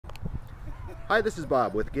Hi, this is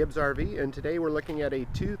Bob with Gibbs RV, and today we're looking at a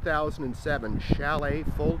 2007 Chalet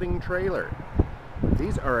folding trailer.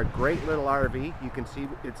 These are a great little RV. You can see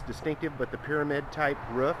it's distinctive, but the pyramid type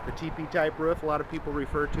roof, the teepee type roof, a lot of people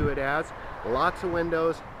refer to it as. Lots of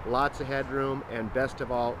windows, lots of headroom, and best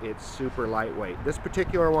of all, it's super lightweight. This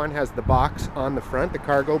particular one has the box on the front, the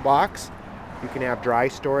cargo box. You can have dry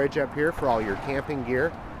storage up here for all your camping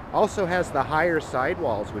gear. Also has the higher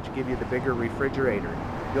sidewalls, which give you the bigger refrigerator.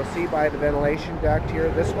 You'll see by the ventilation duct here,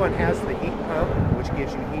 this one has the heat pump, which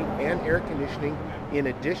gives you heat and air conditioning. In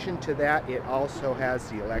addition to that, it also has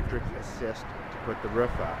the electric assist to put the roof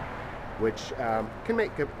up, which can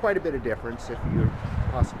make quite a bit of difference if you're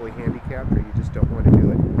possibly handicapped or you just don't want to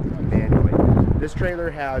do it manually. This trailer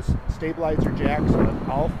has stabilizer jacks on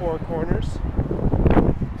all four corners.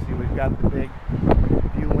 See, we've got the big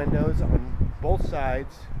view windows on both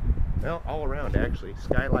sides. Well, all around actually,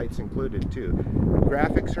 skylights included too.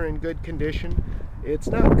 Graphics are in good condition. It's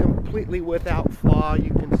not completely without flaw. You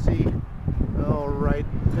can see, oh, right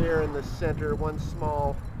there in the center, one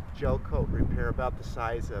small gel coat repair about the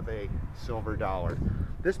size of a silver dollar.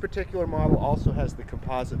 This particular model also has the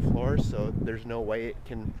composite floor, so there's no way it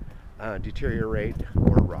can deteriorate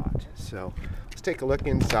or rot. So let's take a look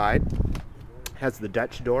inside. Has the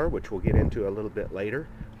Dutch door, which we'll get into a little bit later,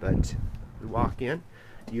 but we walk in.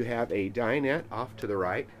 You have a dinette off to the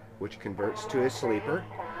right, which converts to a sleeper,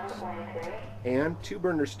 and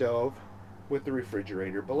two-burner stove with the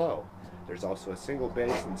refrigerator below. There's also a single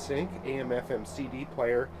basin sink, AM/FM CD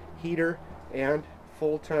player, heater, and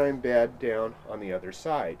full-time bed down on the other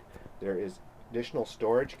side. There is additional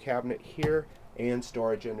storage cabinet here and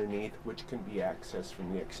storage underneath, which can be accessed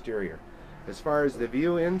from the exterior. As far as the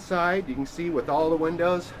view inside, you can see with all the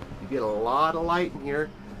windows, you get a lot of light in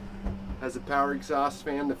here. Has a power exhaust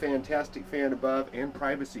fan, the fantastic fan above, and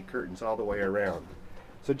privacy curtains all the way around.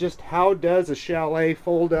 So just how does a Chalet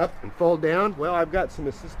fold up and fold down? Well, I've got some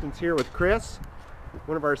assistance here with Chris,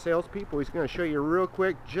 one of our salespeople. He's going to show you real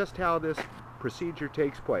quick just how this procedure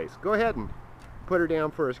takes place. Go ahead and put her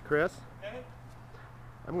down for us, Chris.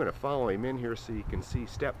 I'm going to follow him in here so you can see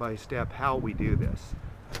step by step how we do this.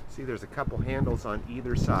 See, there's a couple handles on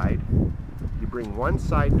either side. You bring one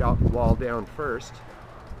side wall down first.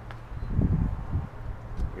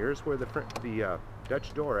 Here's where the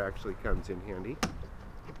Dutch door actually comes in handy.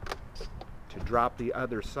 To drop the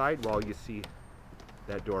other side wall, you see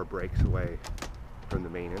that door breaks away from the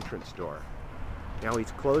main entrance door. Now he's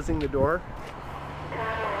closing the door.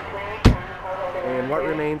 And what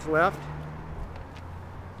remains left?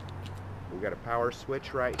 We've got a power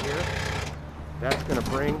switch right here. That's going to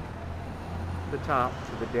bring the top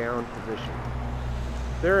to the down position.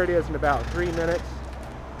 There it is in about 3 minutes.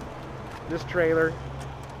 This trailer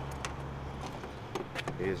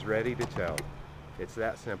is ready to tow. It's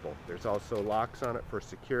that simple. There's also locks on it for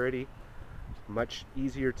security. Much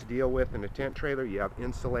easier to deal with than a tent trailer. You have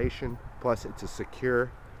insulation, plus it's a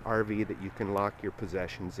secure RV that you can lock your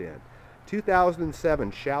possessions in.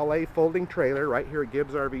 2007 Chalet folding trailer right here at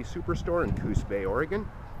Gibbs RV Superstore in Coos Bay, Oregon.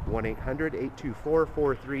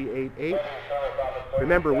 1-800-824-4388.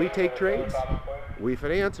 Remember, we take trades, we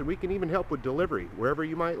finance, and we can even help with delivery wherever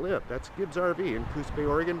you might live. That's Gibbs RV in Coos Bay,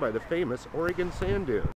 Oregon by the famous Oregon Sand Dunes.